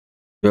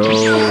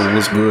Yo,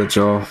 what's good,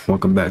 y'all?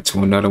 Welcome back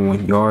to another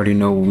one. You already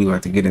know what we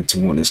like to get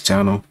into on this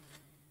channel.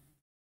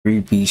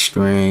 Creepy,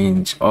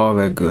 strange, all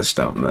that good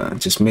stuff, man.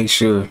 Just make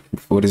sure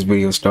before this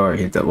video start,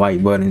 hit the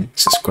like button,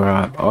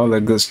 subscribe, all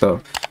that good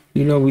stuff.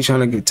 You know we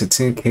trying to get to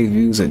 10K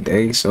views a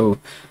day, so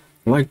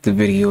like the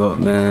video up,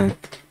 man.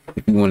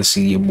 If you want to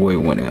see your boy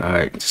winning,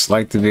 alright, just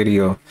like the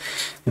video.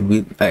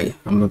 And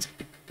I'm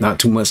not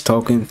too much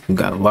talking. We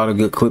got a lot of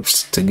good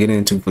clips to get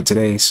into for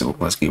today, so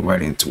let's get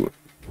right into it.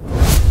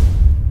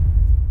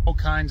 All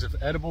kinds of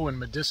edible and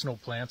medicinal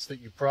plants that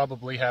you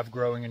probably have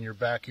growing in your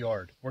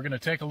backyard. We're going to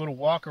take a little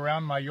walk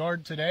around my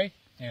yard today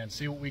and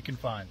see what we can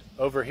find.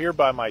 Over here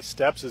by my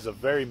steps is a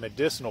very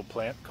medicinal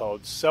plant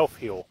called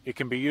self-heal. It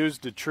can be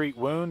used to treat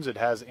wounds. It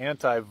has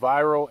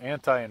antiviral,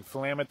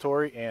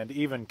 anti-inflammatory, and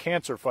even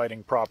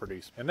cancer-fighting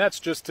properties. And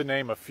that's just to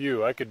name a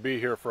few. I could be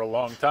here for a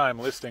long time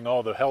listing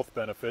all the health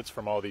benefits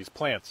from all these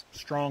plants.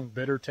 Strong,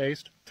 bitter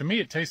taste. To me,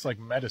 it tastes like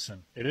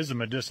medicine. It is a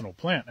medicinal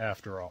plant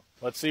after all.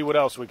 Let's see what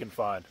else we can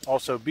find.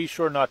 Also, be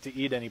sure not to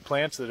eat any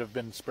plants that have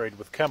been sprayed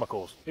with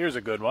chemicals. Here's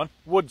a good one.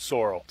 Wood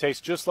sorrel. Tastes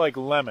just like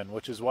lemon,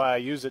 which is why I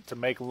use it to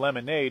make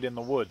lemonade in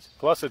the woods.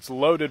 Plus, it's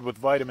loaded with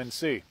vitamin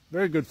C.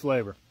 Very good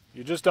flavor.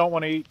 You just don't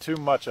want to eat too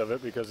much of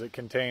it because it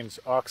contains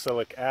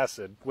oxalic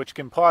acid, which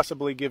can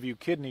possibly give you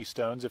kidney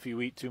stones if you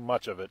eat too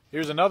much of it.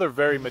 Here's another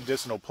very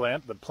medicinal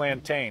plant, the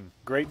plantain.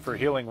 Great for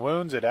healing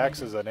wounds. It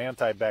acts as an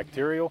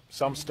antibacterial.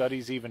 Some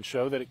studies even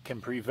show that it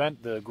can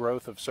prevent the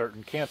growth of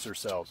certain cancer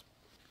cells.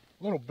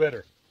 A little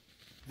bitter.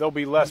 They'll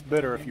be less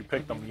bitter if you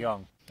pick them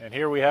young. And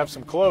here we have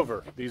some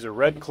clover. These are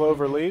red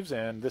clover leaves,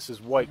 and this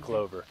is white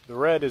clover. The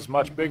red is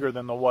much bigger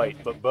than the white,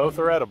 but both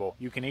are edible.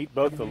 You can eat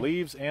both the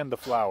leaves and the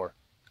flower.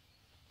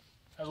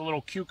 Has a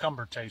little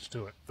cucumber taste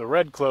to it. The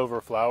red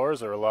clover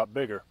flowers are a lot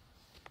bigger.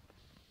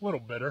 A little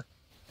bitter.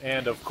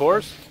 And of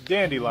course,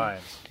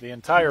 dandelions. The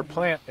entire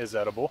plant is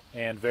edible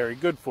and very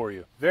good for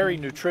you. Very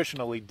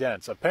nutritionally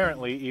dense,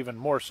 apparently even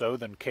more so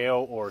than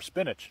kale or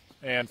spinach.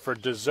 And for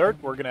dessert,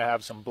 we're going to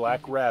have some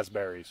black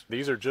raspberries.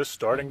 These are just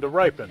starting to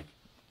ripen.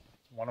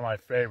 One of my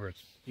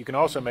favorites. You can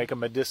also make a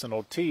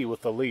medicinal tea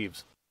with the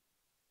leaves.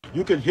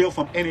 You can heal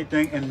from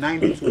anything in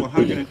 90 to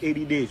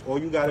 180 days. All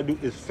you got to do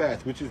is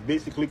fast, which is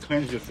basically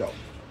cleanse yourself.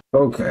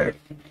 Okay,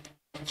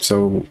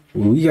 so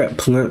we got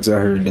plants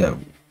out here that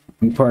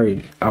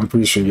I'm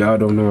pretty sure y'all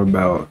don't know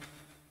about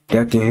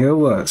that can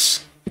heal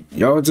us.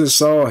 Y'all just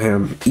saw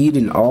him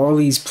eating all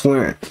these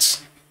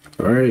plants,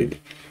 right?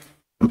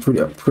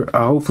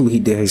 Hopefully he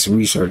did his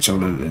research on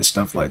them and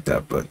stuff like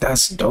that, but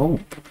that's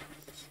dope.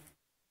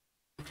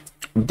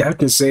 That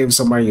can save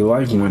somebody's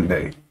life one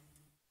day.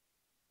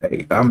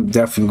 Hey, I'm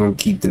definitely gonna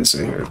keep this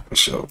in here for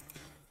sure.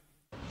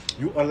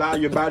 You allow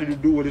your body to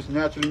do what it's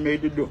naturally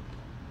made to do,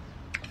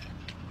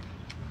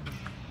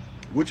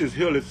 which is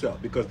heal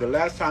itself. Because the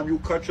last time you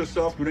cut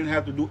yourself, you didn't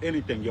have to do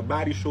anything. Your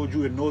body showed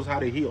you it knows how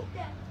to heal.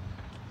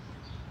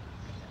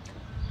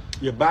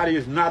 Your body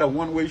is not a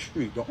one-way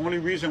street. The only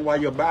reason why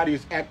your body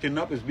is acting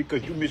up is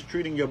because you're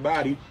mistreating your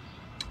body.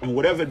 And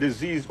whatever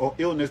disease or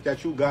illness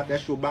that you got,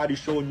 that's your body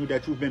showing you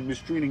that you've been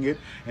mistreating it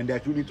and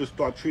that you need to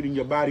start treating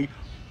your body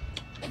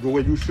the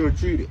way you should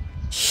treat it.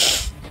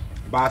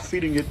 By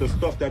feeding it the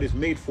stuff that is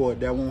made for it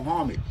that won't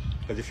harm it.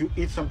 Because if you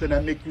eat something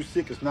that makes you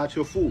sick, it's not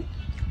your food.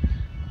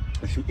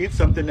 If you eat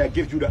something that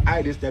gives you the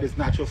itis, that is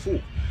not your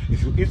food.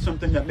 If you eat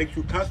something that makes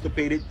you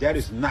constipated, that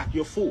is not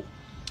your food.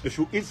 If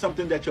you eat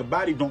something that your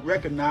body don't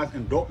recognize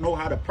and don't know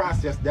how to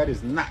process, that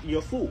is not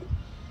your food.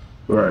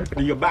 Right.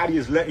 And your body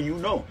is letting you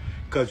know.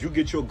 Because you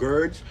get your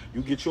GERDs,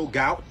 you get your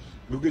gout,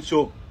 you get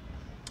your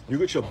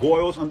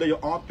boils under your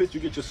armpits, you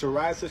get your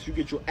psoriasis, you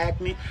get your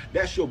acne.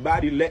 That's your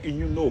body letting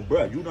you know,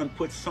 bruh, you done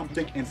put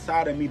something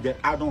inside of me that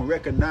I don't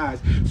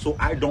recognize, so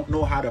I don't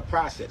know how to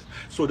process.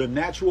 So the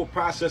natural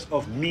process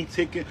of me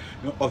taking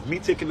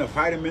the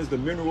vitamins, the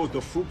minerals, the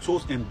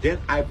fructose, and then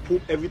I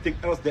poop everything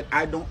else that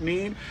I don't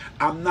need,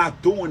 I'm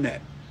not doing that.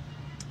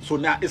 So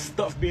now it's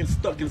stuff being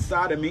stuck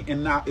inside of me,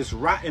 and now it's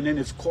rotting, and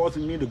it's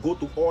causing me to go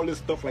through all this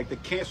stuff like the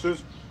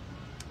cancers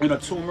and the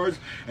tumors,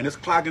 and it's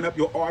clogging up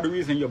your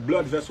arteries and your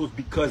blood vessels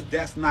because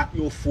that's not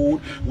your food.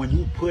 When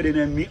you put it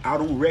in me, I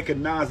don't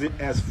recognize it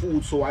as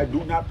food, so I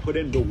do not put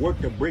in the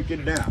work to break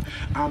it down.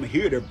 I'm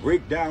here to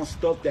break down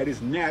stuff that is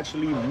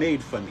naturally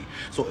made for me.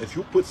 So if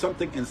you put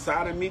something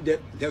inside of me, that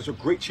there's a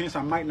great chance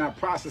I might not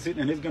process it,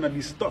 and it's gonna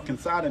be stuck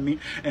inside of me,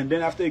 and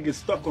then after it gets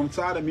stuck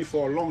inside of me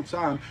for a long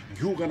time,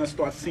 you're gonna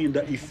start seeing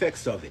the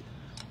effects of it.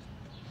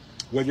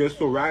 Whether it's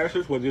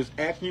psoriasis, whether it's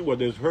acne,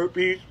 whether it's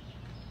herpes,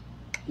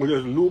 whether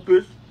it's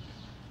lupus,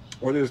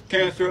 whether it's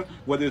cancer,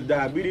 whether it's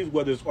diabetes,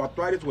 whether it's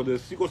arthritis, whether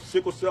it's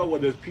sickle cell,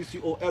 whether it's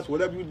PCOS,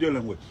 whatever you're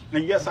dealing with.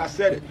 And yes, I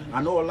said it.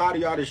 I know a lot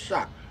of y'all is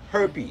shocked.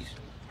 Herpes.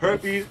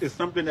 Herpes is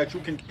something that you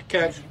can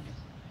catch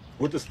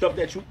with the stuff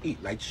that you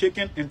eat, like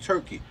chicken and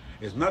turkey.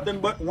 It's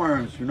nothing but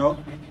worms, you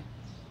know,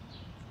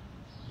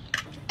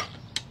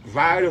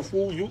 via the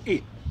food you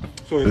eat.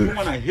 So if you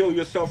want to heal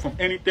yourself from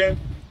anything,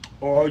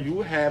 all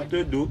you have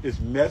to do is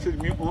message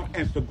me on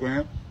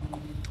Instagram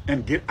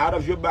and get out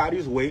of your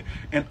body's way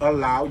and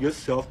allow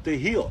yourself to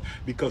heal.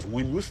 Because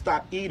when you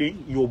stop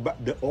eating,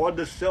 all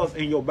the cells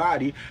in your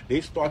body,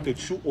 they start to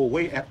chew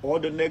away at all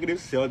the negative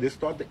cells. They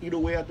start to eat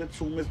away at the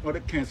tumors or the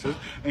cancers,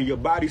 and your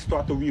body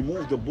start to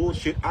remove the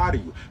bullshit out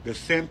of you. The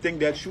same thing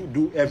that you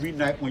do every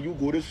night when you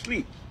go to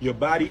sleep. Your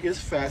body is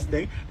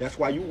fasting. That's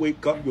why you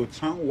wake up, your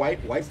tongue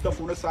white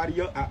stuff on the side of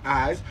your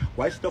eyes,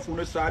 white stuff on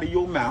the side of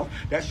your mouth.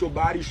 That's your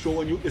body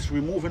showing you it's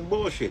removing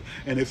bullshit.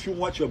 And if you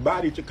want your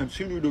body to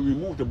continue to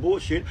remove the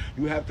bullshit,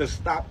 you have to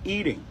stop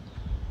eating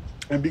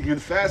and begin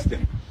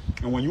fasting.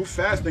 And when you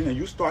fasting and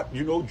you start,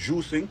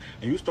 juicing,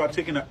 and you start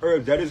taking the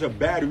herbs, that is a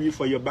battery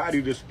for your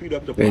body to speed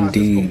up the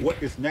process of what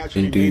it's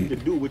naturally made to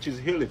do, which is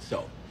heal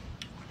itself.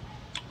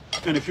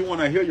 And if you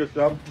want to heal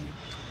yourself,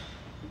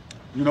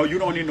 you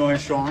don't need no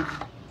insurance.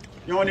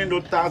 You don't need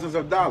no thousands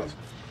of dollars.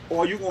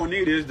 All you're going to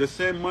need is the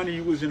same money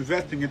you was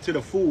investing into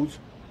the foods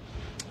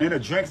and the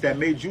drinks that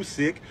made you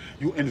sick.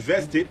 You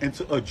invest it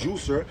into a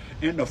juicer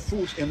and the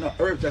fruits and the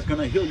herbs that's going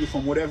to heal you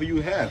from whatever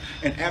you have.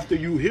 And after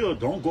you heal,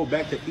 don't go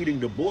back to eating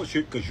the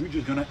bullshit, because you're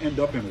just going to end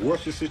up in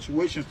worse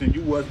situations than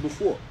you was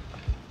before.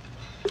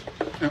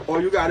 And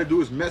all you got to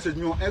do is message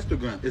me on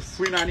Instagram. It's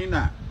free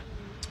 99.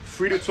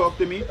 Free to talk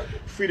to me,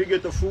 free to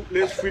get the fruit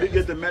list, free to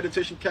get the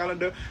meditation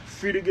calendar,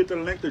 free to get the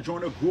link to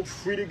join a group,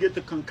 free to get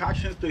the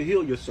concoctions to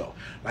heal yourself.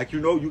 Like,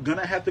 you're going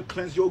to have to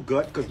cleanse your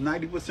gut, because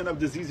 90% of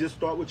diseases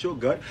start with your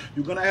gut.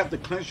 You're going to have to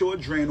cleanse your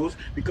adrenals,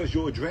 because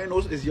your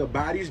adrenals is your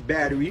body's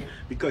battery.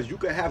 Because you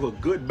can have a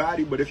good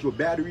body, but if your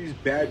battery is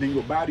bad, then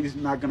your body is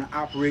not going to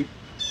operate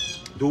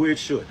the way it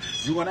should.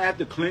 You're going to have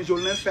to cleanse your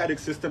lymphatic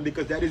system,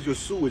 because that is your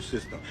sewage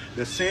system.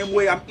 The same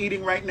way I'm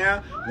eating right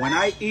now, when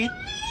I eat,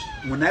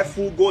 when that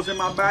food goes in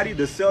my body,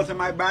 the cells in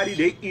my body,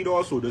 they eat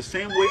also. The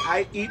same way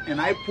I eat and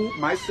I poop,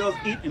 my cells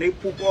eat and they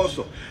poop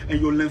also. And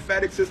your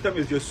lymphatic system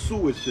is your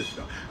sewage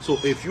system. So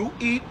if you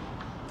eat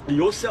and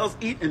your cells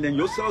eat and then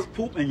your cells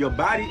poop and your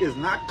body is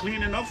not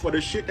clean enough for the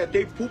shit that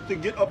they poop to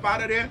get up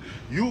out of there,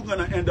 you're going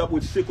to end up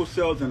with sickle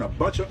cells and a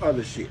bunch of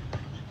other shit.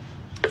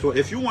 So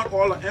if you want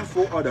all the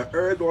info or the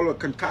herbs, all the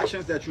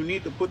concoctions that you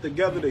need to put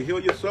together to heal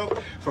yourself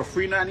for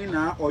free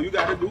 99, all you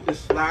got to do is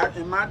slide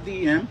in my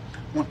DM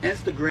on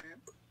Instagram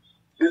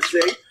and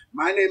say,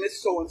 my name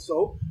is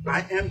so-and-so,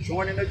 I am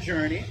joining a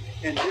journey,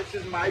 and this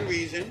is my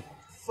reason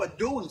for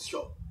doing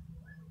so.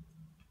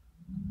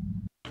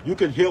 You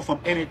can heal from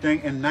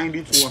anything in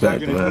 90 to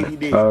 180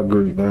 days. I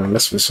agree, man.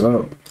 That's what's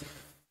up.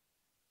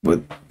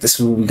 But this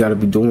is what we got to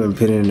be doing,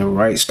 putting the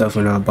right stuff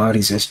in our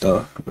bodies and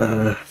stuff.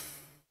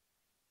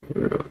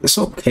 It's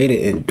okay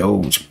to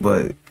indulge,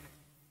 but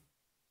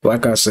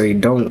like I say,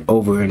 don't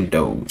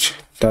overindulge.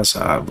 That's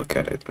how I look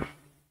at it.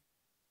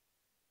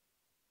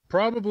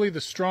 Probably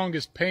the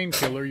strongest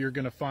painkiller you're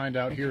going to find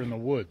out here in the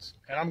woods.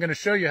 And I'm going to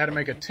show you how to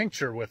make a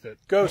tincture with it.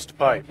 Ghost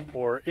pipe,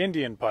 or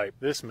Indian pipe.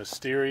 This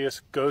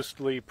mysterious,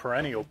 ghostly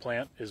perennial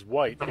plant is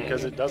white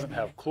because it doesn't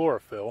have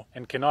chlorophyll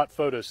and cannot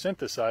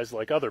photosynthesize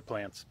like other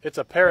plants. It's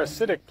a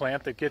parasitic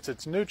plant that gets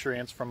its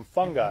nutrients from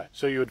fungi.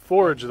 So you would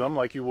forage them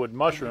like you would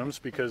mushrooms,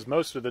 because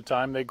most of the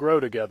time they grow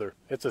together.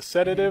 It's a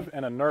sedative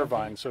and a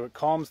nervine, so it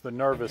calms the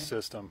nervous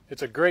system.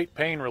 It's a great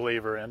pain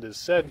reliever and is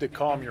said to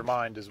calm your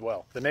mind as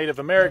well. The Native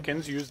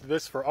Americans used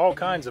this for all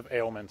kinds of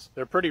ailments.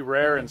 They're pretty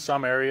rare in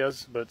some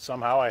areas, but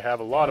somehow I have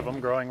a lot of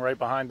them growing right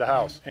behind the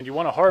house. And you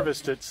want to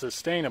harvest it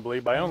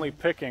sustainably by only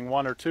picking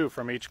 1 or 2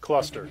 from each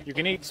cluster. You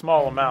can eat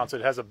small amounts.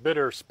 It has a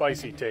bitter,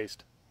 spicy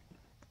taste.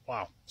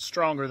 Wow,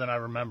 stronger than I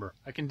remember.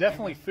 I can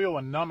definitely feel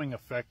a numbing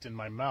effect in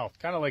my mouth,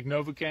 kind of like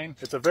Novocaine.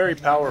 It's a very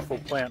powerful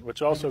plant,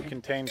 which also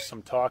contains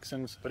some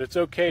toxins, but it's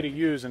okay to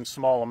use in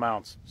small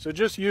amounts. So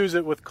just use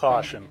it with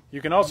caution. You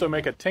can also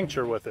make a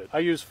tincture with it. I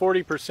use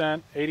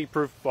 40% 80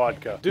 proof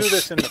vodka. Do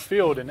this in the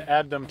field and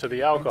add them to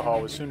the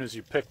alcohol as soon as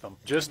you pick them.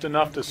 Just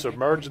enough to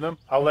submerge them.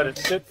 I'll let it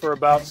sit for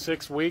about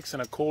 6 weeks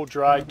in a cool,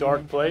 dry,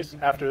 dark place.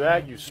 After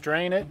that, you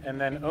strain it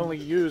and then only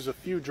use a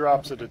few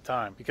drops at a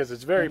time, because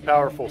it's very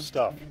powerful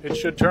stuff. It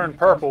should turn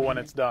purple when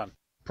it's done.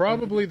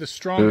 Probably the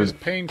strongest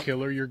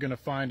painkiller you're going to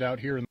find out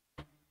here.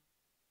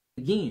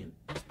 Again,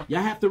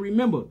 y'all have to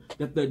remember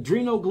that the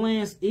adrenal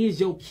glands is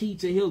your key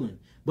to healing.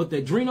 But the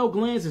adrenal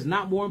glands is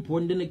not more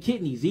important than the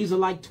kidneys. These are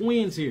like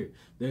twins here.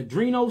 The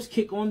adrenals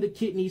kick on the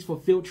kidneys for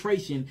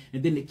filtration,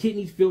 and then the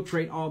kidneys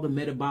filtrate all the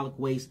metabolic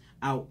waste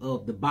out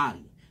of the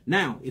body.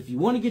 Now, if you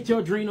want to get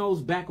your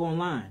adrenals back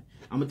online,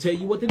 I'm going to tell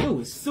you what to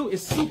do.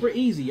 It's super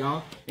easy,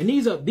 y'all. And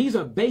these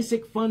are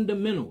basic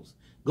fundamentals.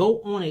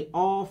 Go on a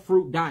all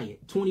fruit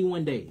diet,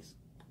 21 days.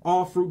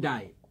 All fruit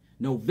diet.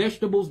 No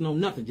vegetables, no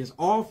nothing. Just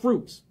all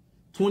fruits,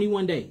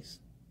 21 days.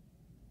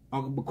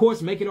 Of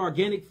course, make it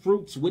organic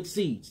fruits with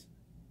seeds.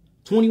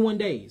 21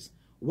 days.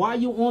 While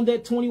you on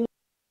that 21?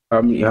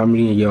 How many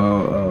of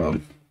y'all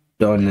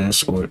done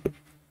this or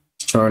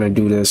trying to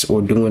do this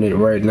or doing it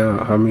right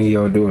now? How many of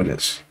y'all doing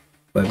this?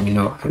 Let me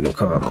know in the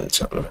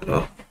comments. I don't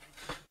know.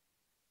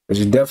 But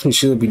you definitely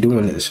should be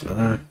doing this,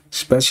 man.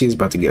 Especially it's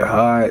about to get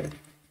hot.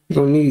 You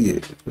don't need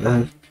it,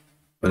 man.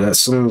 But that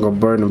soon gonna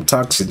burn them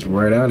toxins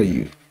right out of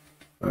you.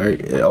 All right,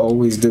 it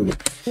always do.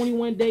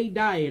 21-day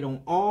diet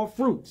on all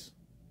fruits.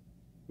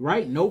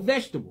 right? No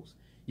vegetables.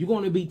 You're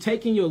going to be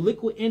taking your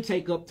liquid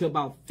intake up to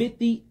about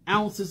 50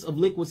 ounces of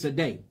liquids a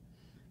day.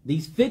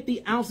 These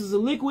 50 ounces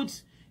of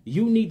liquids,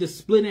 you need to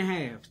split in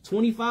half.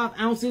 25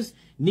 ounces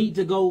need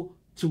to go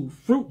to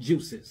fruit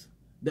juices.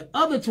 The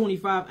other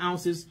 25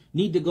 ounces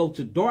need to go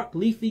to dark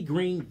leafy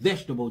green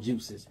vegetable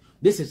juices.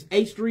 This is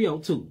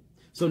H3O2.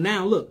 So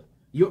now look,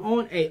 you're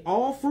on a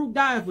all fruit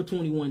diet for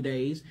 21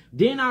 days.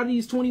 Then out of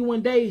these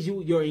 21 days,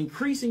 you're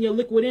increasing your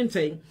liquid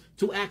intake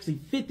to actually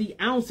 50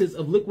 ounces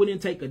of liquid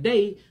intake a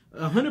day,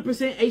 100%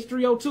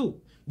 H3O2.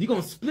 You're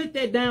going to split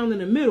that down in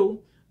the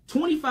middle.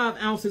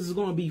 25 ounces is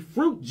going to be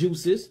fruit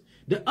juices.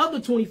 The other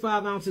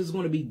 25 ounces is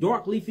going to be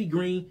dark leafy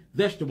green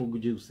vegetable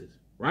juices,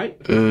 right?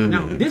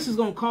 Now, this is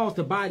going to cause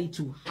the body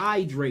to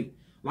hydrate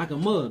like a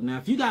mug. Now,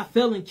 if you got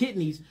failing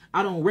kidneys,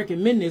 I don't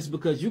recommend this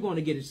because you're going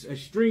to get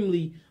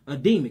extremely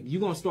edemic.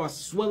 You're going to start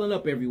swelling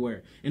up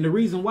everywhere. And the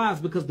reason why is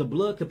because the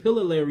blood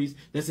capillaries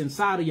that's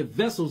inside of your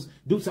vessels,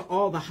 due to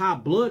all the high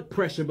blood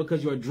pressure,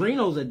 because your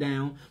adrenals are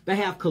down, they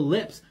have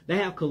collapsed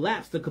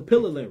the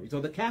capillaries or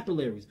the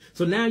capillaries.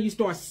 So now you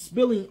start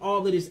spilling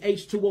all of this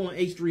H2O and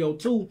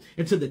H3O2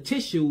 into the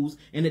tissues,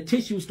 and the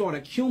tissues start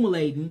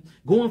accumulating,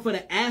 going for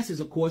the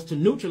acids, of course, to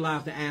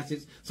neutralize the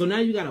acids. So now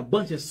you got a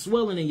bunch of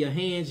swelling in your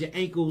hands, your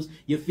ankles,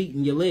 your feet,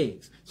 and your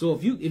legs. So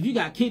if you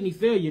got kidney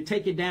failure,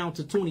 take it down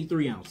to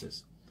 23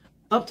 ounces.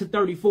 Up to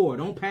 34.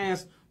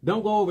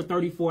 Don't go over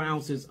 34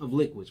 ounces of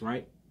liquids,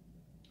 right?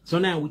 So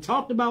now we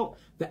talked about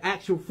the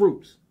actual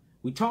fruits.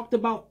 We talked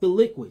about the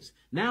liquids.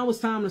 Now it's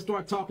time to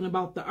start talking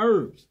about the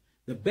herbs.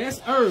 The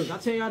best herbs, I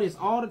tell y'all this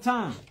all the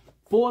time,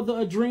 for the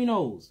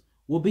adrenals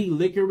will be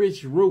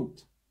licorice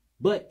root.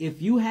 But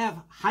if you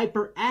have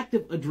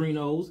hyperactive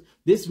adrenals,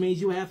 this means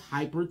you have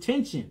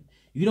hypertension.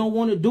 You don't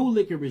want to do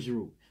licorice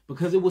root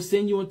because it will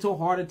send you into a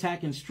heart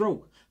attack and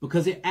stroke,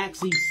 because it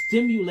actually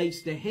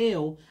stimulates the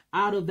hell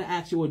out of the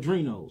actual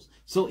adrenals.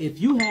 So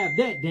if you have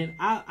that, then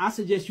I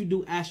suggest you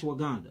do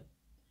ashwagandha.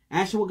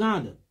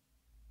 Ashwagandha.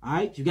 All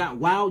right. You got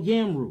wild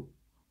yam root.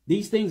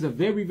 These things are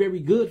very,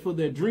 very good for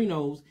the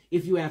adrenals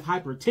if you have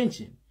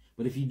hypertension.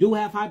 But if you do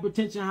have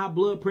hypertension, high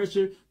blood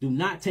pressure, do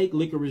not take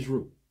licorice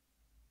root.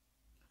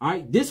 All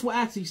right. This will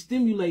actually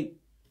stimulate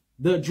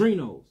the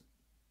adrenals.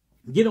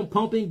 Get them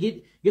pumping,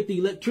 get the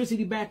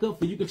electricity back up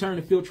so you can turn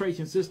the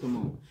filtration system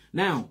on.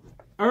 Now,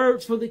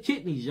 herbs for the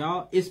kidneys,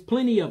 y'all. It's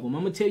plenty of them.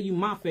 I'm going to tell you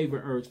my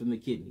favorite herbs for the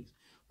kidneys.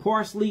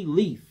 Parsley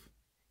leaf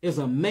is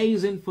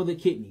amazing for the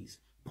kidneys.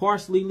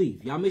 Parsley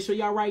leaf. Y'all make sure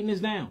y'all writing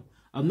this down.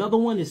 Another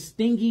one is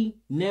stingy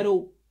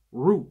nettle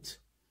root.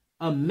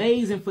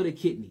 Amazing for the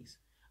kidneys.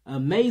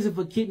 Amazing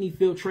for kidney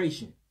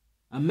filtration.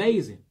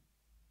 Amazing.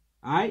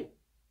 All right.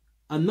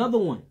 Another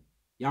one.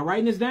 Y'all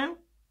writing this down?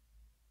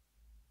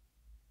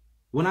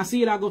 When I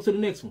see it, I'll go to the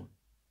next one.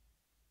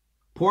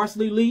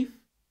 Parsley leaf.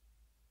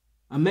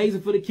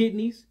 Amazing for the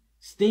kidneys.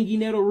 Stingy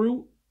nettle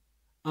root.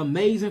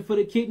 Amazing for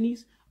the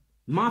kidneys.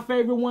 My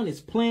favorite one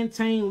is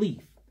plantain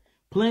leaf.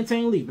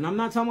 Plantain leaf. And I'm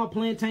not talking about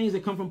plantains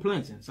that come from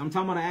plantains. I'm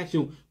talking about the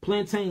actual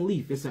plantain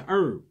leaf. It's an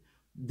herb.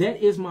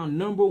 That is my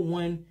number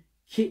one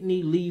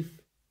kidney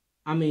leaf.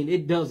 I mean,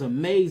 it does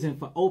amazing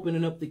for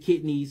opening up the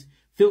kidneys,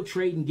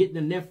 filtrating,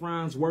 getting the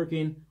nephrons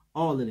working,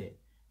 all of that.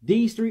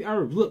 These three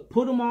herbs, look,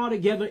 put them all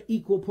together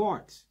equal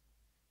parts.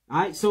 All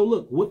right, so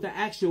look, with the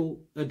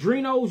actual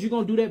adrenals, you're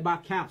going to do that by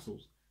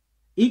capsules.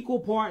 Equal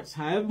parts,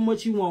 however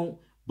much you want.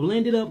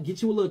 Blend it up,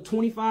 get you a little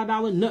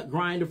 $25 nut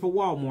grinder for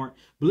Walmart.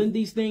 Blend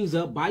these things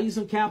up, buy you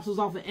some capsules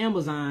off of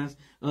Amazon's,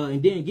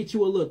 and then get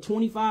you a little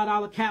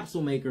 $25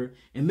 capsule maker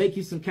and make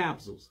you some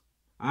capsules.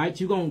 All right,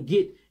 you're going to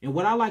get, and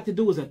what I like to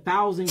do is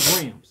 1,000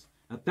 grams.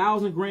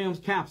 1,000 grams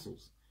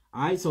capsules.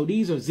 All right, so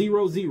these are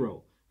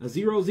 0-0. A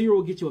 0-0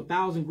 will get you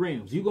 1,000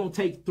 grams. You're going to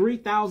take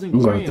 3,000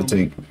 grams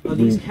of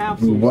these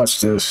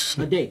capsules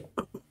a day.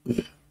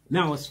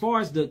 Now, as far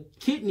as the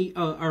kidney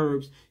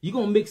herbs, you're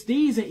going to mix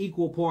these in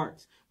equal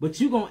parts, but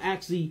you're going to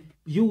actually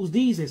use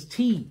these as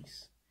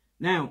teas.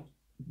 Now,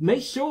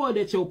 make sure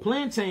that your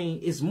plantain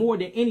is more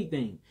than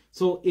anything.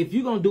 So if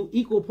you're going to do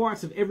equal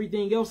parts of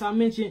everything else I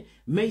mentioned,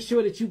 make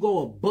sure that you go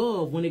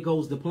above when it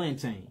goes to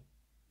plantain.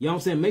 You know what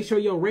I'm saying? Make sure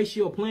your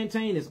ratio of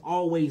plantain is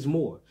always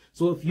more.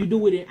 So if you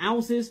do it in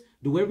ounces,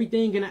 do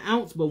everything in an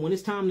ounce. But when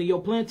it's time to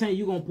your plantain,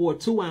 you're going to pour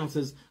 2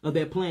 ounces of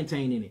that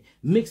plantain in it.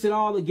 Mix it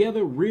all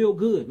together real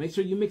good. Make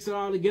sure you mix it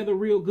all together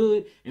real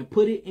good and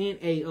put it in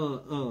a,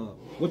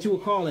 what you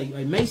would call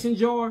a mason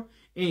jar.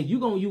 And you're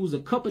going to use a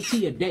cup of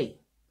tea a day.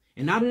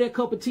 And out of that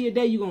cup of tea a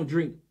day, you're going to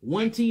drink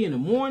 1 tea in the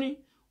morning,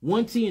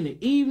 1 tea in the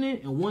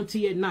evening, and 1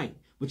 tea at night.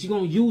 But you're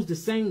going to use the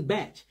same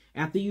batch.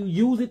 After you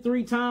use it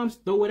 3 times,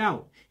 throw it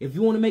out. If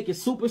you want to make it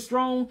super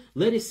strong,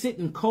 let it sit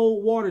in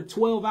cold water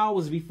 12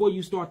 hours before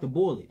you start to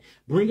boil it.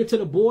 Bring it to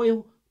the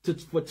boil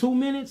for 2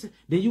 minutes.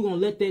 Then you're going to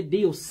let that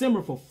deal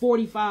simmer for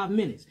 45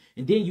 minutes.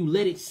 And then you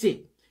let it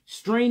sit.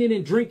 Strain it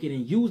and drink it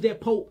and use that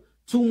pulp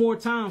 2 more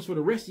times for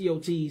the rest of your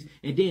teas.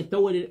 And then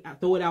throw it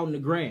out in the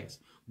grass.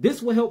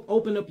 This will help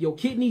open up your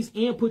kidneys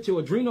and put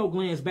your adrenal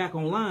glands back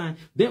online.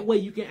 That way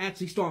you can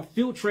actually start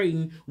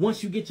filtrating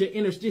once you get your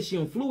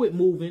interstitial fluid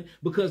moving,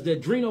 because the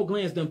adrenal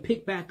glands done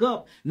pick back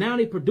up. Now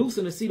they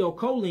producing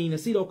acetylcholine.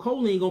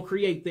 Acetylcholine gonna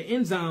create the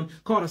enzyme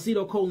called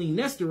acetylcholine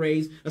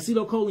esterase.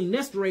 Acetylcholine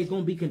esterase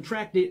gonna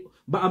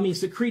be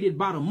secreted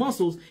by the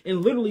muscles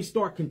and literally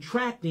start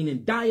contracting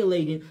and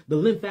dilating the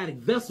lymphatic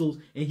vessels.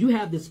 And you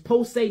have this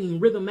pulsating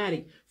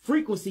rhythmatic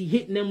frequency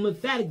hitting them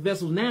lymphatic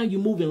vessels. Now you're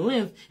moving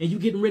lymph and you're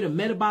getting rid of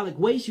metabolic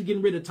waste. You're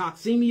getting rid of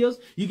toxemias.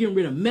 You're getting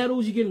rid of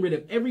metals. You're getting rid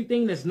of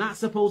everything that's not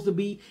supposed to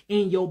be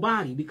in your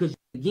body. Because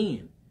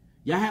again,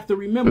 y'all have to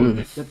remember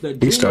that the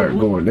he started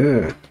going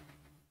there.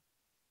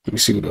 Let me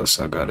see what else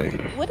I got in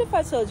here. What if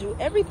I told you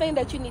everything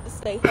that you need to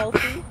stay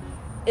healthy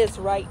is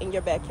right in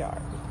your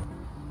backyard?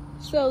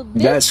 So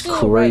that's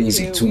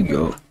crazy right too,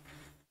 yo.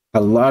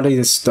 A lot of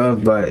the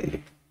stuff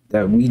like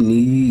that we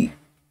need,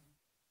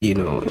 you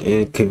know,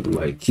 and can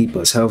like keep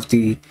us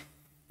healthy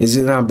is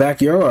in our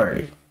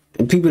backyard.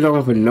 And people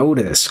don't even know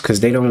this because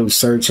they don't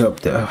search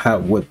up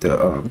what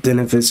the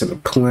benefits of the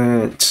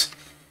plants.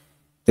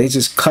 They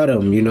just cut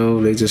them, you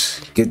know. They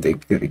just get the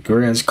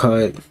grass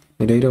cut,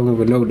 and they don't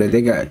even know that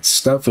they got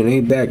stuff in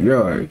their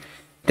backyard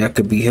that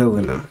could be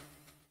healing them.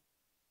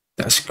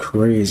 That's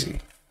crazy.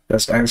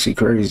 That's actually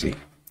crazy.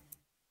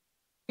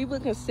 We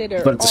would consider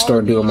I'm about to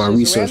start doing my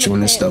research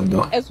on this stuff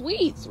though. As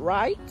weeds,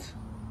 right?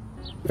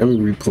 Let me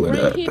replay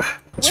that.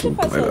 What if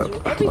I told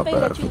you everything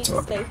that you need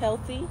to stay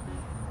healthy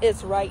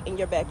is right in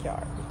your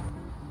backyard?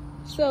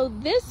 So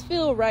this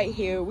field right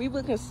here, we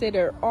would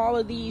consider all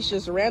of these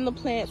just random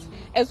plants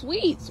as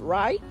weeds,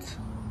 right?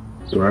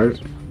 Right.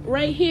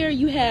 Right here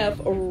you have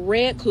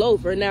red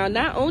clover. Now,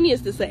 not only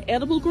is this an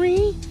edible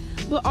green,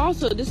 but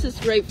also this is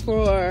great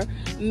for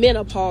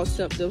menopause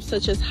symptoms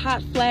such as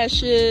hot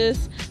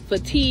flashes,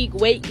 fatigue,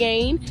 weight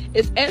gain.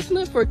 It's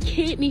excellent for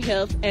kidney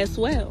health as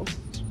well.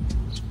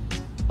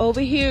 Over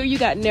here you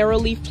got narrow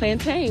leaf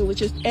plantain,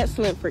 which is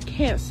excellent for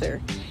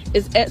cancer.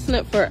 It's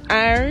excellent for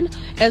iron,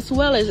 as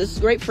well as it's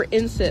great for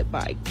insect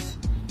bites.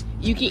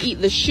 You can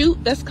eat the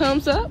shoot that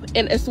comes up,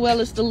 and as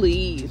well as the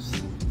leaves.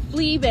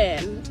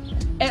 Fleabane,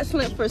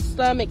 excellent for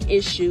stomach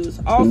issues,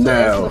 also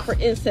excellent for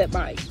insect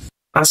bites.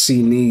 I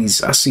see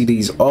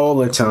these all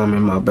the time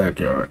in my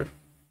backyard.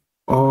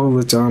 All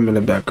the time in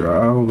the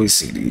backyard. I always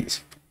see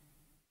these.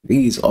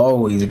 These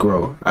always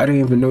grow. I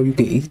didn't even know you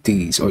can eat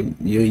these or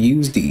you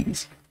use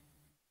these.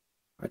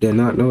 I did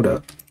not know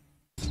that.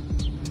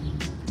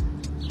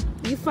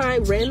 You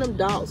find random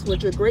dogs,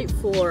 which are great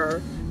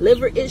for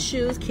liver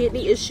issues,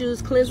 kidney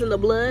issues, cleansing the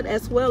blood,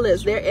 as well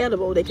as they're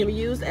edible. They can be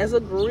used as a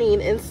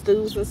green in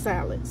stews and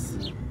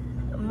salads.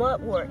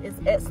 Mugwort is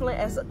excellent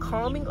as a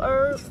calming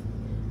herb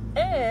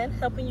and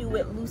helping you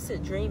with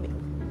lucid dreaming.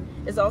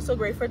 It's also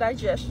great for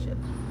digestion.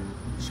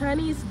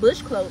 Chinese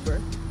bush clover.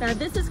 Now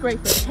this is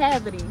great for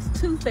cavities,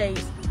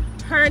 toothaches,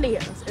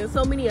 hernias, and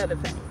so many other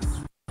things.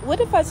 What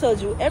if I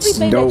told you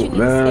everything that you need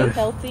to stay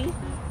healthy?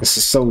 This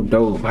is so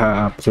dope how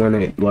our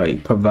planet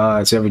like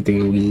provides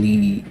everything we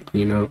need,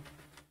 you know.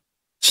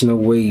 There's no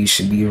way you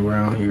should be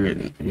around here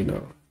and, you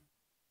know,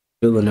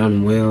 feeling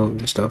unwell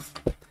and stuff.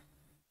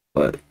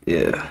 But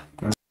yeah.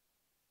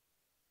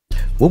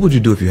 What would you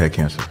do if you had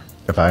cancer?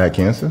 If I had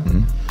cancer?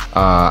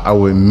 I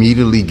would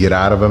immediately get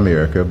out of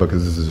America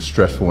because this is a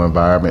stressful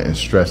environment and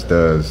stress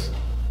does,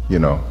 you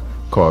know,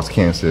 cause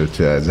cancer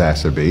to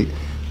exacerbate.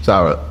 So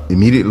I would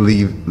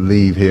immediately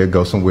leave here,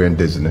 go somewhere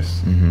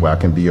indigenous where I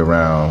can be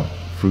around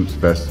fruits,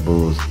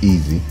 vegetables,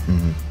 easy.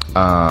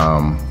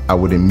 I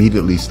would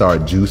immediately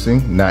start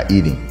juicing, not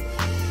eating.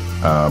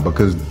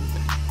 Because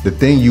the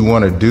thing you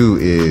want to do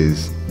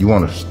is you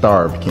want to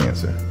starve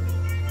cancer.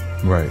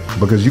 Right.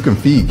 Because you can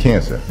feed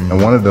cancer.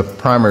 And one of the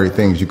primary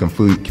things you can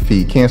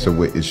feed cancer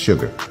with is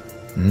sugar.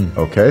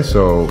 Okay,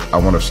 so I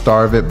want to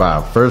starve it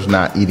by first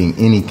not eating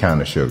any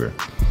kind of sugar.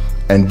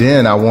 And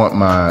then I want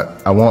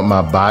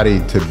my body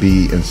to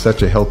be in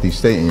such a healthy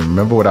state. And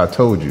remember what I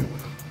told you.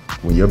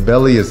 When your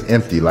belly is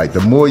empty, like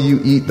the more you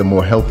eat, the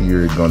more healthier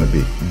you're going to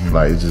be.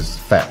 Like it's just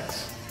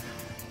facts.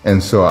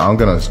 And so I'm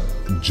going to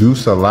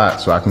juice a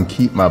lot so I can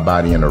keep my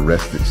body in a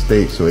rested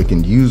state so it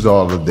can use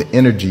all of the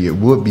energy it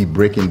would be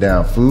breaking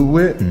down food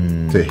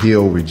with to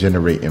heal,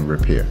 regenerate, and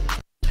repair.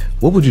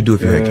 What would you do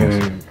if you had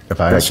cancer?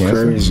 If I had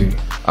cancer? Crazy.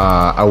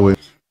 I would...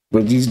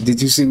 But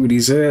did you see what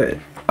he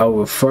said? I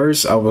would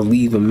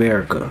leave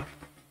America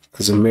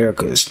because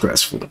America is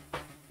stressful.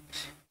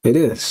 It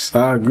is.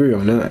 I agree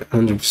on that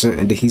 100%.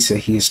 And then he said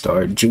he'd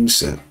start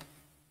juicing.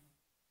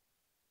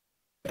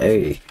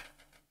 Hey,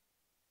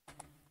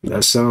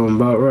 that sounds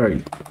about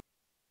right.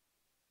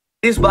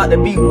 It's about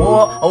to be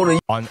war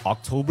on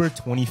October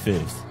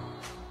 25th.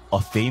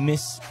 A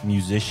famous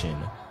musician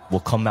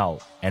will come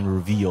out and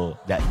reveal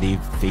that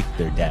they've faked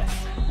their death.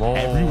 Whoa.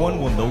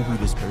 Everyone will know who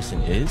this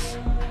person is,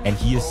 and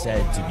he is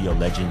said to be a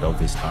legend of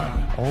his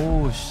time.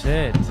 Oh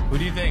shit! Who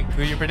do you think?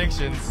 Who are your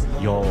predictions?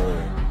 Yo,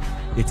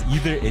 it's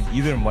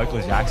either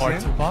Michael Jackson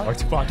or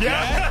Tupac.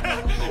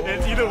 Yeah,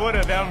 it's either one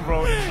of them,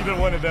 bro. It's either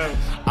one of them.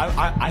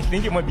 I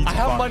think it might be Tupac.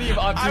 I have money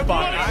on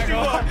Tupac.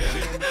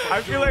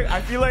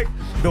 I feel like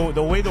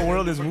the way the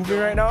world is moving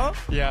right now,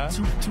 Yeah.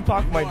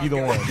 Tupac might be the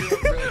one.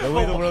 The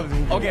way the world is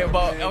moving. Okay,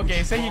 but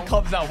okay, say he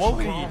comes out. What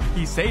would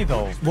he say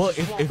though? Well,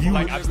 if you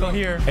Like, I'm still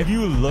here. If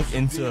you look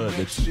into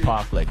the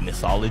Tupac like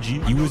mythology,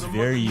 he was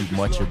very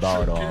much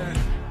about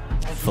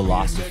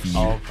philosophy.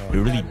 He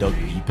really dug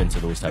deep into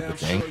those type of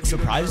things.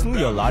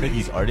 Surprisingly, a lot of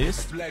these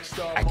artists,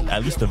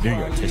 at least the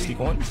very artistic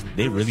ones,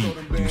 they really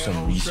do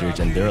some research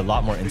and they're a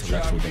lot more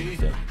intellectual than you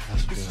think.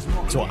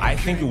 So I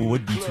think it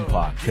would be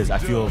Tupac because I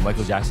feel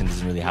Michael Jackson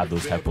doesn't really have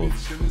those type of,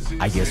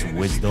 I guess,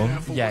 wisdom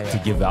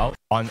to give out.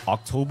 On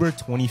October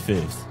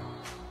 25th,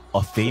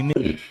 a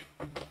famous...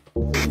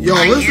 Yo,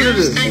 listen to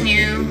this. The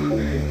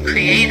new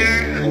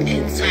creator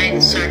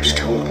insight search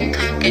tool.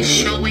 TikTok is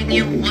showing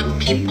you what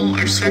people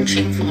are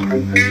searching for.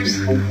 Here's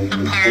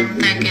the part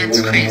that gets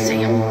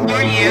crazy.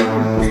 For you,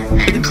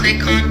 and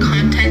click on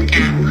content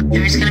gap.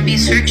 There's going to be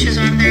searches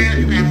on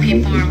there that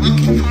people are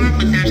looking for,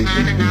 but there's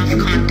not enough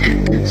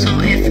content. So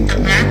if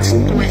that's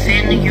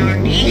within your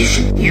niche,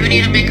 you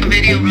need to make a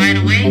video right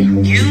away.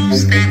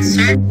 Use that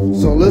search.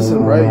 So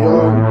listen, right,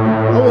 y'all.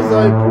 I was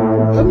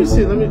like, let me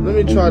see, let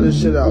me try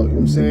this shit out. You know what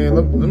I'm saying?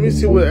 Let me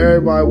see what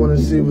everybody want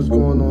to see what's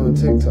going on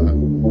TikTok.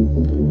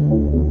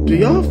 Do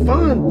y'all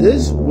find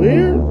this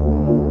weird?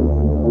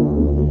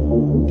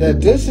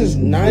 That this is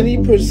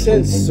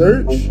 90%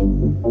 search?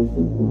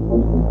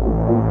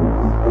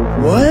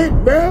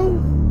 What, bro?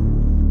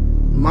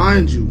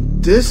 Mind you,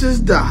 this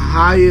is the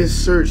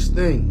highest search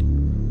thing.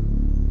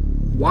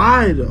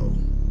 Why though?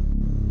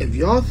 If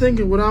y'all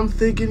thinking what I'm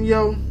thinking,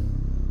 yo,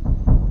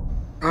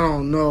 I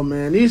don't know,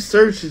 man. These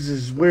searches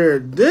is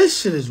weird.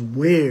 This shit is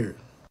weird.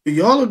 Do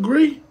y'all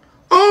agree?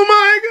 Oh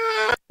my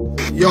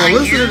god! Yo,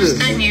 listen to this.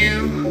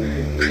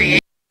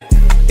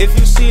 If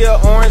you see an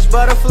orange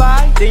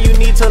butterfly, then you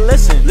need to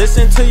listen.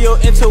 Listen to your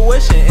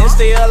intuition and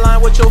stay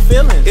aligned with your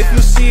feelings. If you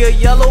see a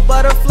yellow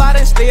butterfly,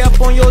 then stay up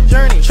on your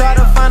journey. Try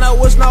to find out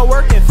what's not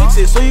working, fix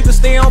it so you can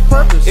stay on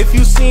purpose. If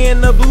you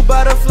seeing a blue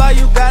butterfly,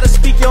 you gotta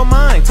speak your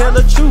mind. Tell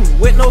the truth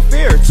with no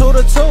fear, toe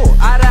to toe,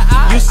 eye to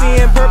eye. You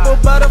seeing purple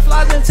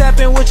butterflies and tap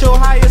in with your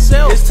higher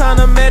self. It's time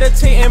to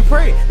meditate and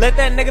pray. Let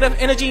that negative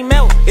energy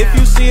melt. If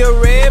you see a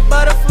red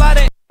butterfly,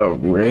 then A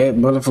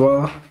red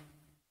butterfly?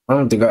 I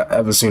don't think I've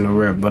ever seen a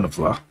red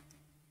butterfly.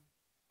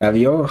 Have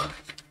y'all?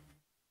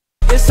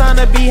 it's time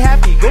to be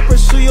happy. Go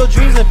pursue your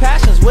dreams and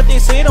passions. What they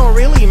say don't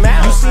really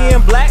matter. You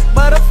seeing black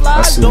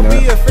butterflies? Don't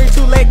be afraid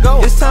to let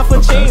go. It's time for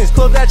change.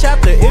 Close that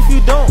chapter. If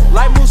you don't,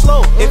 life moves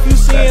slow. If you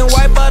seeing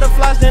white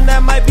butterflies, then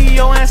that might be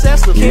your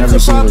ancestors. Kids will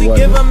probably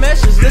give a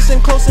message.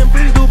 Listen close and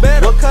please do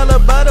better. What color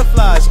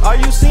butterflies are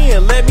you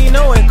seeing? Let me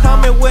know and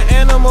comment what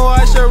animal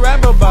I should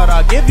rap about.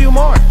 I'll give you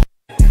more.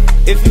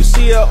 If you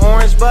see an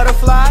orange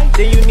butterfly,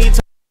 then you need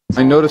to...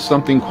 I noticed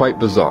something quite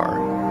bizarre,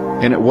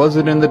 and it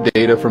wasn't in the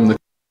data from the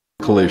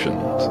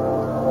collisions.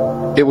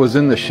 It was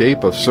in the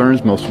shape of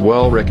CERN's most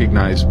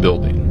well-recognized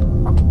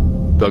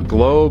building, the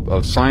Globe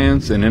of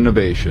Science and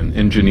Innovation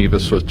in Geneva,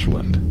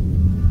 Switzerland.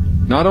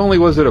 Not only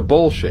was it a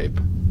bowl shape,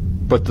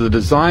 but the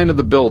design of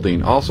the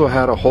building also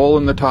had a hole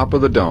in the top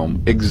of the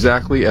dome,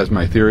 exactly as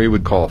my theory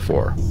would call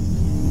for.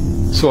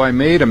 So I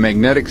made a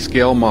magnetic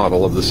scale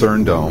model of the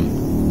CERN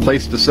dome,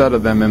 placed a set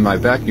of them in my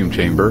vacuum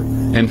chamber,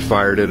 and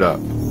fired it up.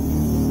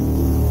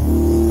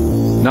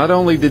 Not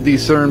only did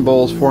these CERN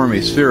bowls form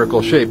a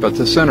spherical shape at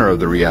the center of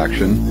the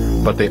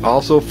reaction, but they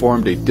also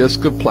formed a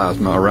disk of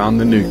plasma around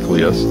the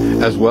nucleus,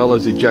 as well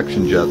as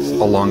ejection jets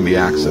along the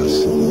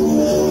axis.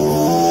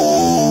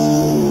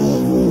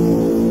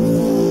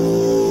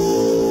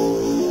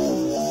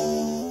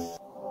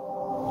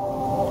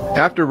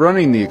 After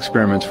running the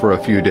experiments for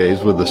a few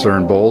days with the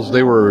CERN bowls,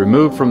 they were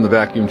removed from the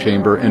vacuum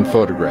chamber and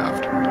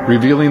photographed,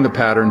 revealing the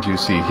patterns you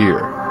see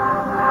here.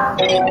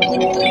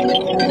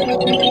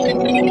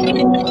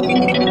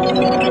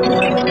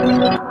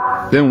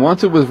 Then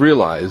once it was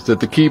realized that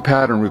the key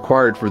pattern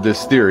required for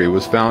this theory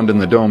was found in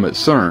the dome at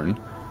CERN,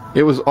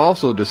 it was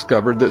also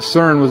discovered that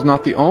CERN was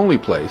not the only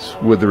place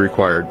with the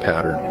required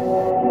pattern.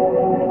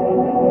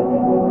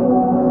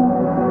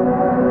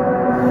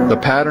 The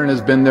pattern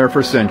has been there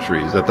for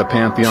centuries at the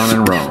Pantheon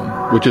in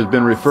Rome, which has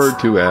been referred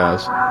to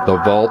as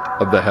the Vault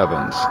of the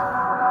Heavens.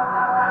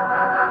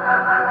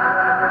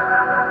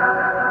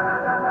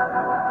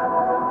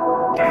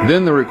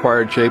 Then the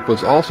required shape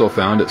was also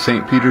found at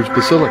St. Peter's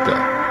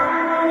Basilica.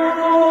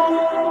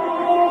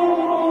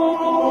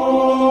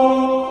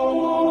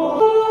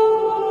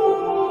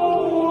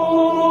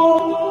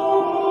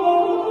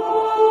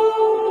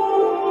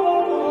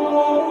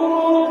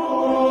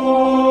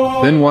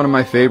 Then one of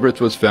my favorites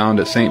was found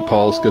at St.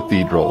 Paul's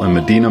Cathedral in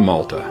Medina,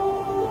 Malta.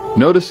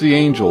 Notice the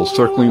angels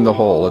circling the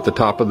hole at the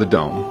top of the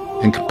dome,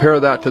 and compare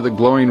that to the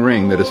glowing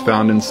ring that is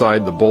found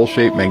inside the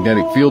bowl-shaped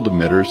magnetic field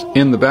emitters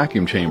in the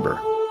vacuum chamber.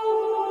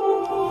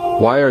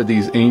 Why are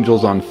these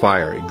angels on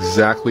fire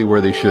exactly where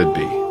they should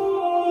be?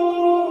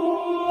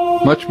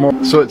 Much more.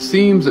 So it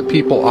seems that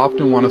people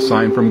often want a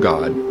sign from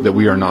God that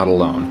we are not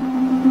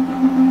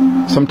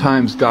alone.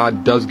 Sometimes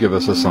God does give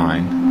us a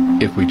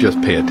sign if we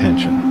just pay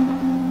attention.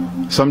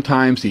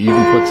 Sometimes he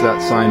even puts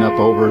that sign up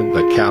over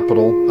the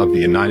capital of the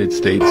United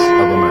States of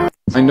America.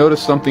 I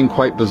noticed something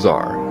quite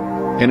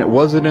bizarre, and it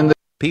wasn't in the...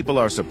 People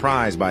are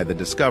surprised by the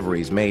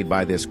discoveries made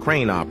by this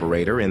crane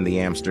operator in the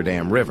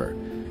Amsterdam River.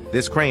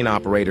 This crane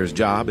operator's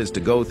job is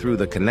to go through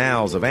the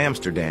canals of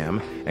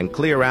Amsterdam and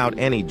clear out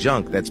any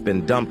junk that's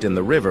been dumped in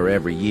the river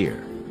every year.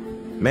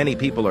 Many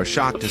people are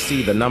shocked to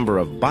see the number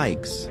of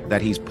bikes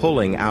that he's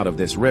pulling out of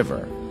this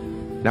river.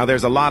 Now,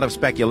 there's a lot of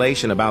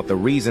speculation about the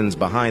reasons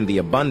behind the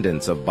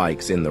abundance of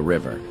bikes in the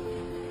river.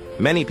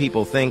 Many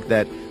people think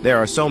that there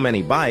are so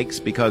many bikes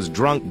because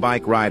drunk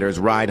bike riders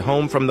ride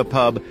home from the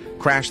pub,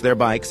 crash their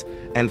bikes,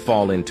 and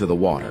fall into the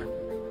water.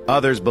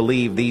 Others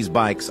believe these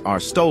bikes are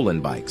stolen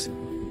bikes,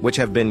 which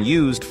have been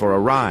used for a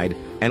ride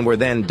and were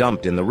then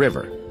dumped in the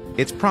river.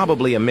 It's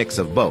probably a mix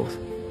of both.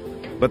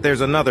 But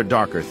there's another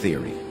darker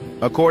theory.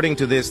 According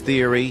to this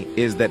theory,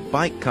 is that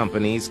bike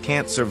companies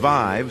can't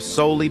survive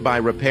solely by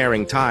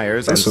repairing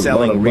tires and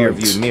selling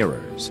rear-view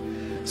mirrors.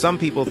 Some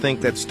people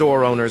think that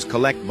store owners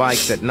collect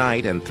bikes at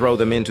night and throw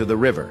them into the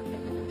river.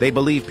 They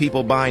believe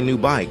people buy new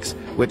bikes,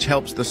 which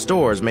helps the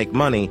stores make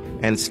money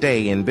and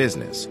stay in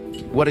business.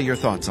 What are your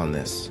thoughts on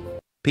this?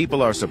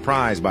 People are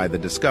surprised by the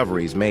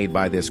discoveries made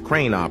by this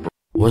crane operator.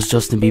 Was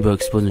Justin Bieber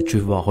exposing the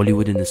truth about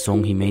Hollywood in the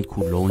song he made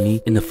called Lonely?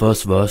 In the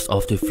first verse,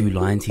 after a few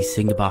lines, he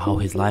sings about how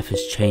his life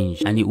has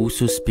changed, and he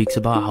also speaks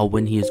about how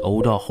when he is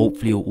older,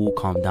 hopefully it will all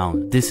calm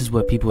down. This is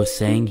where people are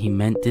saying he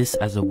meant this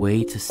as a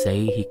way to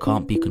say he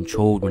can't be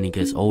controlled when he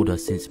gets older,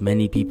 since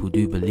many people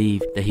do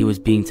believe that he was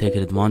being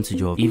taken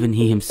advantage of. Even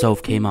he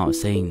himself came out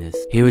saying this.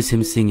 Here is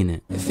him singing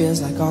it. It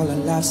feels like all our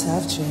lives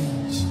have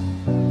changed.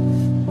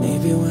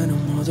 Maybe when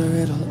I'm older,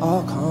 it'll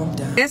all calm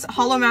down. This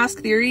hollow mask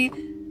theory,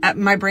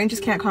 my brain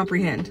just can't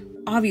comprehend.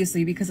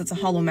 Obviously, because it's a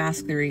hollow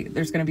mask theory,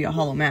 there's going to be a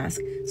hollow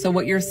mask. So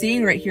what you're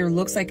seeing right here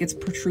looks like it's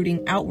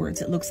protruding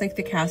outwards. It looks like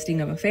the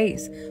casting of a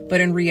face.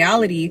 But in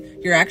reality,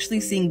 you're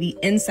actually seeing the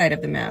inside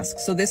of the mask.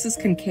 So this is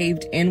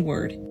concaved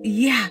inward.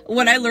 Yeah,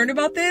 when I learned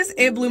about this,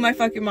 it blew my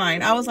fucking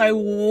mind. I was like,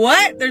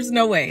 what? There's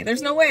no way.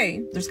 There's no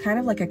way. There's kind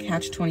of like a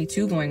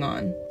catch-22 going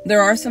on.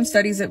 There are some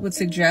studies that would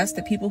suggest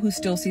that people who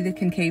still see the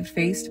concaved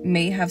face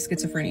may have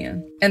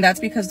schizophrenia. And that's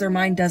because their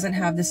mind doesn't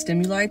have the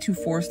stimuli to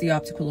force the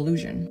optical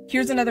illusion.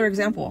 Here's another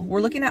example. We're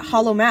looking at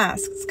hollow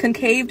masks,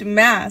 concaved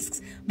masks,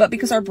 but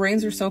because our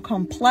brains are so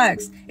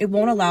complex, it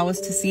won't allow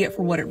us to see it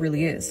for what it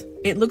really is.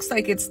 It looks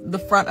like it's the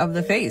front of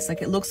the face,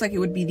 like it looks like it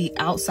would be the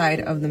outside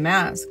of the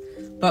mask.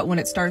 But when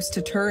it starts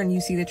to turn, you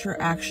see that you're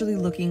actually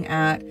looking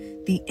at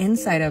the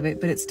inside of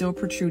it, but it's still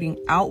protruding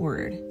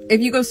outward.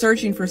 If you go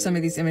searching for some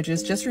of these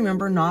images, just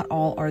remember not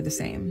all are the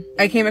same.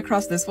 I came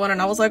across this one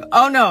and I was like,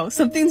 oh no,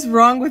 something's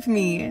wrong with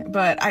me.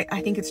 But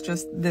I think it's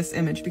just this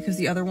image because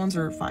the other ones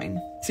are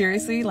fine.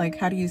 Seriously, like,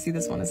 how do you see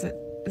this one? Is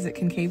it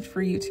concaved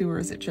for you too, or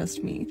is it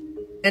just me?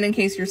 And in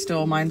case you're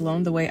still mind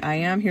blown the way I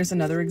am, here's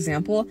another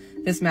example.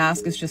 This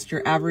mask is just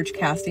your average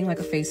casting, like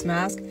a face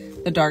mask.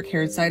 The dark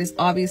haired side is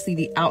obviously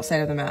the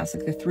outside of the mask,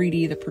 like the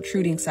 3D, the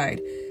protruding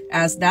side.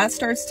 As that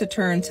starts to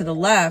turn to the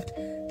left,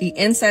 the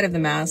inside of the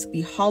mask,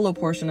 the hollow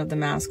portion of the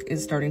mask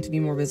is starting to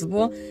be more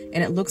visible.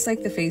 And it looks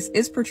like the face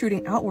is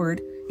protruding outward,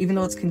 even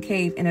though it's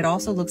concave. And it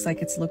also looks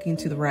like it's looking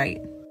to the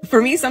right. For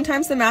me,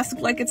 sometimes the mask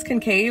looks like it's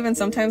concave and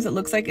sometimes it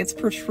looks like it's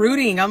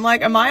protruding. I'm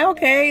like, am I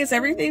okay? Is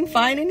everything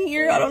fine in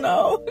here? I don't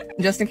know.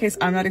 Just in case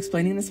I'm not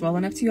explaining this well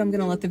enough to you, I'm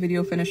going to let the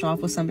video finish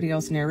off with somebody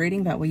else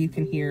narrating. That way you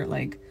can hear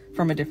like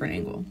from a different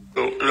angle.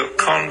 Look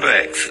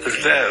convex,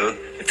 as though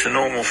it's a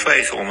normal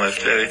face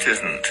almost, though it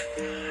isn't.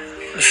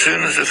 As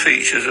soon as the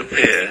features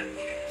appear,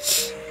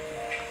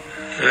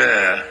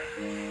 there,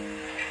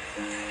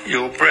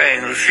 your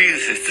brain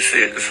refuses to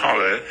see it as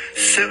hollow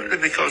simply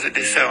because it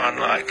is so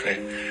unlikely.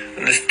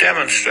 And this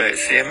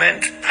demonstrates the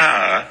immense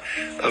power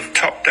of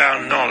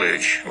top-down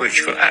knowledge,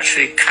 which will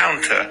actually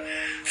counter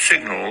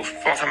signals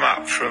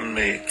bottom-up from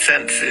the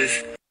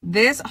senses.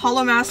 This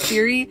hollow mask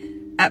theory,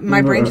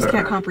 my brain just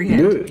can't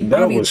comprehend.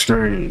 That was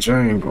strange.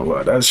 I ain't gonna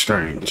lie. That's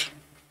strange.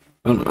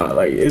 I don't know,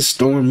 like, it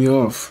stormed me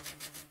off.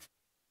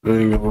 I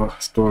ain't gonna lie,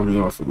 stormed me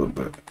off a little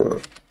bit.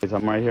 But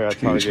I'm right here at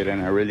Target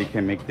and I really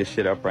can't make this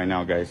shit up right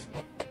now, guys.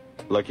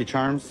 Lucky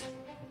Charms,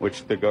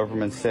 which the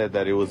government said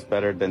that it was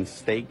better than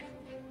steak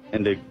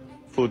in the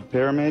food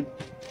pyramid.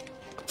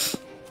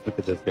 Look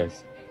at this,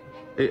 guys.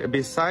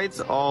 Besides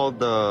all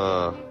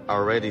the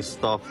already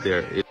stuff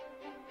there, you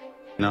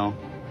know,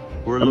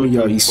 we're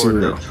looking for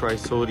the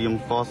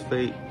trisodium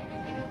phosphate.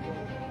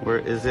 Where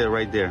is it?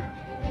 Right there.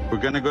 We're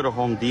gonna go to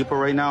Home Depot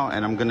right now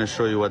and I'm gonna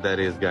show you what that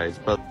is, guys.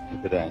 But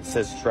look at that, it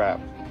says trap,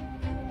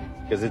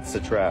 because it's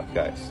a trap,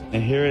 guys.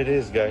 And here it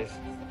is, guys.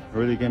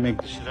 We're really gonna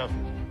make this shit up.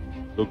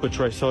 Look what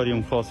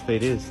trisodium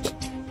phosphate is.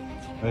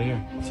 Right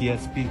here,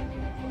 TSP.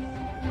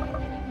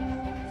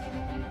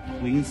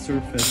 Clean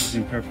surfaces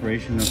in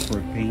preparation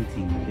for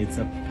painting. It's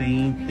a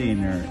paint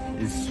thinner.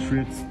 It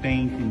strips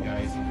painting,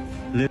 guys.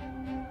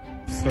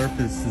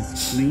 Surface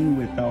is clean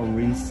without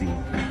rinsing.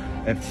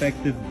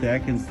 Effective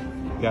deckings,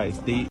 guys.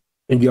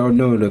 And y'all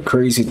know the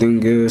crazy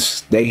thing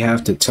is they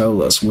have to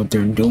tell us what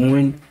they're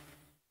doing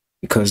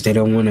because they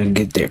don't want to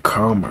get their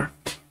karma.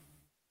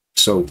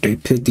 So they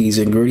put these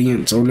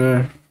ingredients on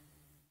there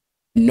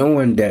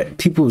knowing that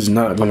people's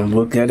not gonna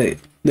look at it.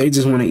 They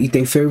just want to eat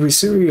their favorite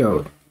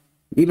cereal.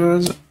 You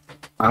know,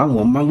 I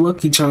want my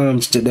Lucky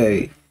Charms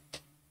today.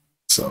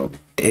 So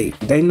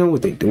they know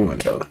what they're doing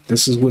though.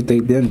 This is what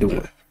they've been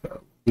doing for a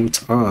long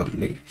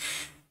time.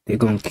 They're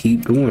gonna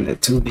keep doing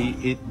it too.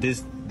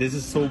 This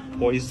is so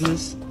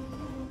poisonous.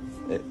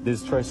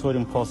 This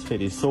trisodium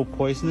phosphate is so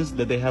poisonous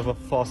that they have a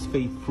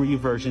phosphate-free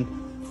version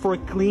for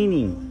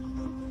cleaning,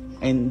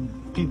 and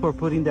people are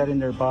putting that in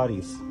their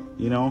bodies.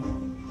 You know,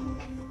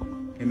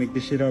 can't make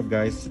this shit up,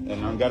 guys.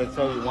 And I gotta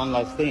tell you one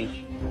last thing: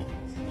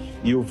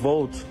 you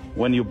vote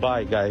when you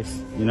buy,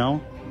 guys. You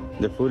know,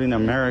 the food in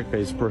America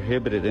is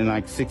prohibited in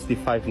like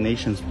 65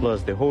 nations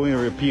plus. The whole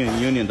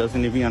European Union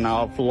doesn't even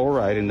allow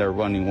fluoride in their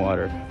running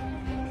water.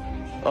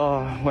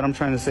 What I'm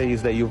trying to say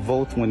is that you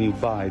vote when you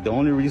buy. The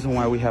only reason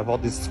why we have all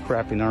this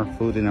crap in our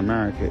food in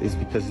America is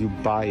because you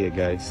buy it,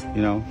 guys,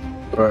 you know?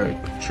 Right.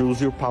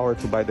 Choose your power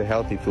to buy the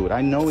healthy food.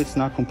 I know it's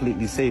not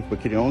completely safe,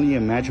 but can you only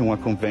imagine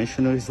what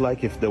conventional is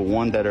like if the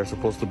one that are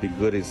supposed to be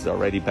good is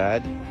already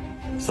bad?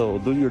 So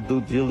do your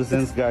due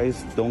diligence,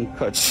 guys. Don't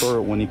cut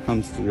short when it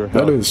comes to your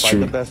health. That is buy true.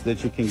 the best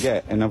that you can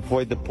get and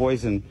avoid the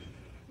poison.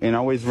 And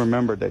always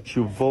remember that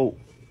you vote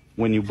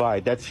when you buy.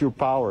 That's your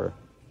power.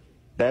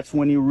 That's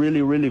when you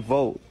really, really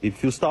vote.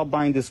 If you stop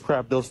buying this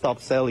crap, they'll stop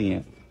selling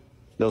it.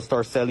 They'll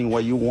start selling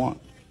what you want.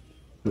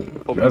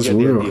 Hope That's you get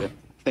the real. idea.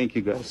 Thank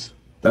you, guys.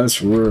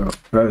 That's real.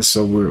 That's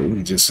so weird what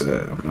he just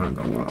said. I'm not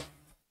gonna lie.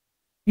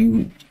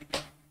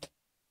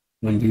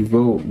 When you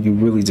vote, you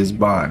really just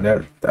buy.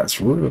 That's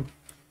real.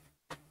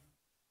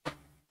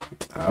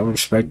 I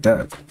respect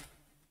that.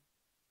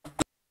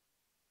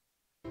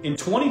 In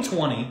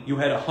 2020, you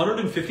had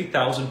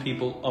 150,000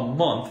 people a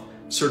month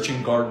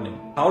searching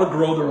gardening, how to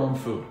grow their own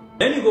food.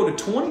 Then you go to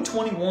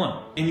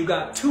 2021 and you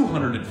got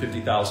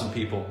 250,000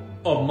 people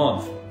a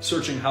month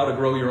searching how to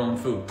grow your own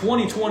food.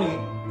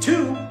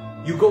 2022,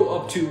 you go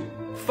up to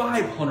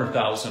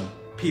 500,000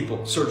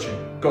 people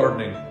searching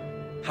gardening,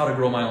 how to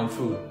grow my own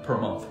food per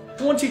month.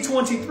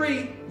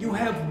 2023, you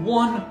have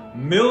 1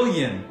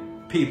 million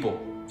people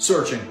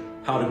searching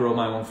how to grow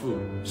my own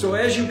food. So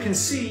as you can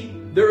see,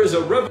 there is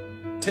a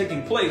revolution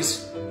taking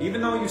place, even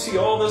though you see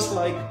all this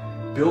like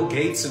Bill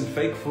Gates and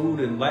fake food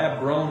and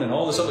lab grown and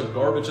all this other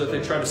garbage that they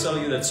try to sell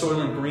you that's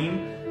Soylent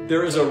Green.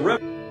 There is a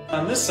revolution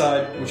on this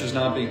side which is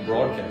not being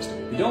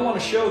broadcasted. You don't want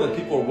to show that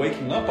people are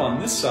waking up on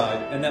this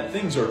side and that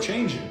things are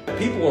changing.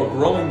 People are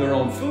growing their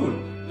own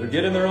food. They're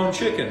getting their own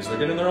chickens, they're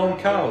getting their own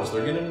cows,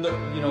 they're getting their,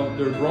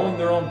 they're growing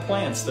their own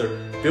plants, they're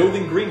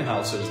building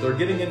greenhouses, they're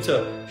getting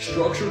into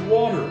structured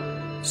water,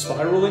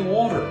 spiraling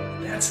water.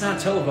 That's not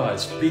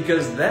televised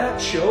because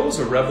that shows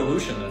a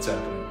revolution that's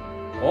happening.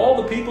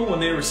 All the people, when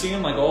they were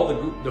seeing like all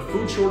the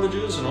food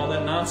shortages and all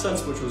that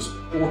nonsense which was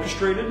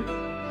orchestrated,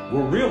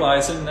 were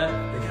realizing that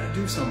they gotta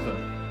do something.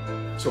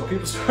 So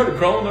people started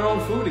growing their own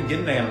food and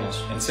getting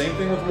animals. And same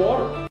thing with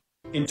water.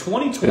 In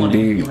 2020,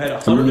 Indeed. you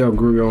had Some of y'all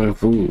grew your own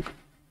food.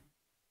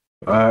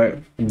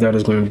 Alright, that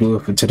is going to do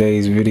it for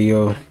today's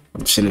video.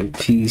 I'm sending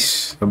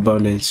peace,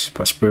 abundance,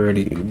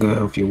 prosperity, and good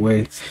health your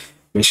way.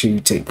 Make sure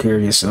you take care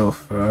of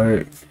yourself,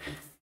 alright?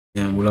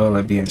 And with all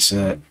that being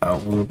said, I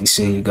will be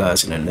seeing you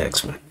guys in the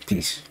next one.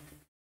 Peace.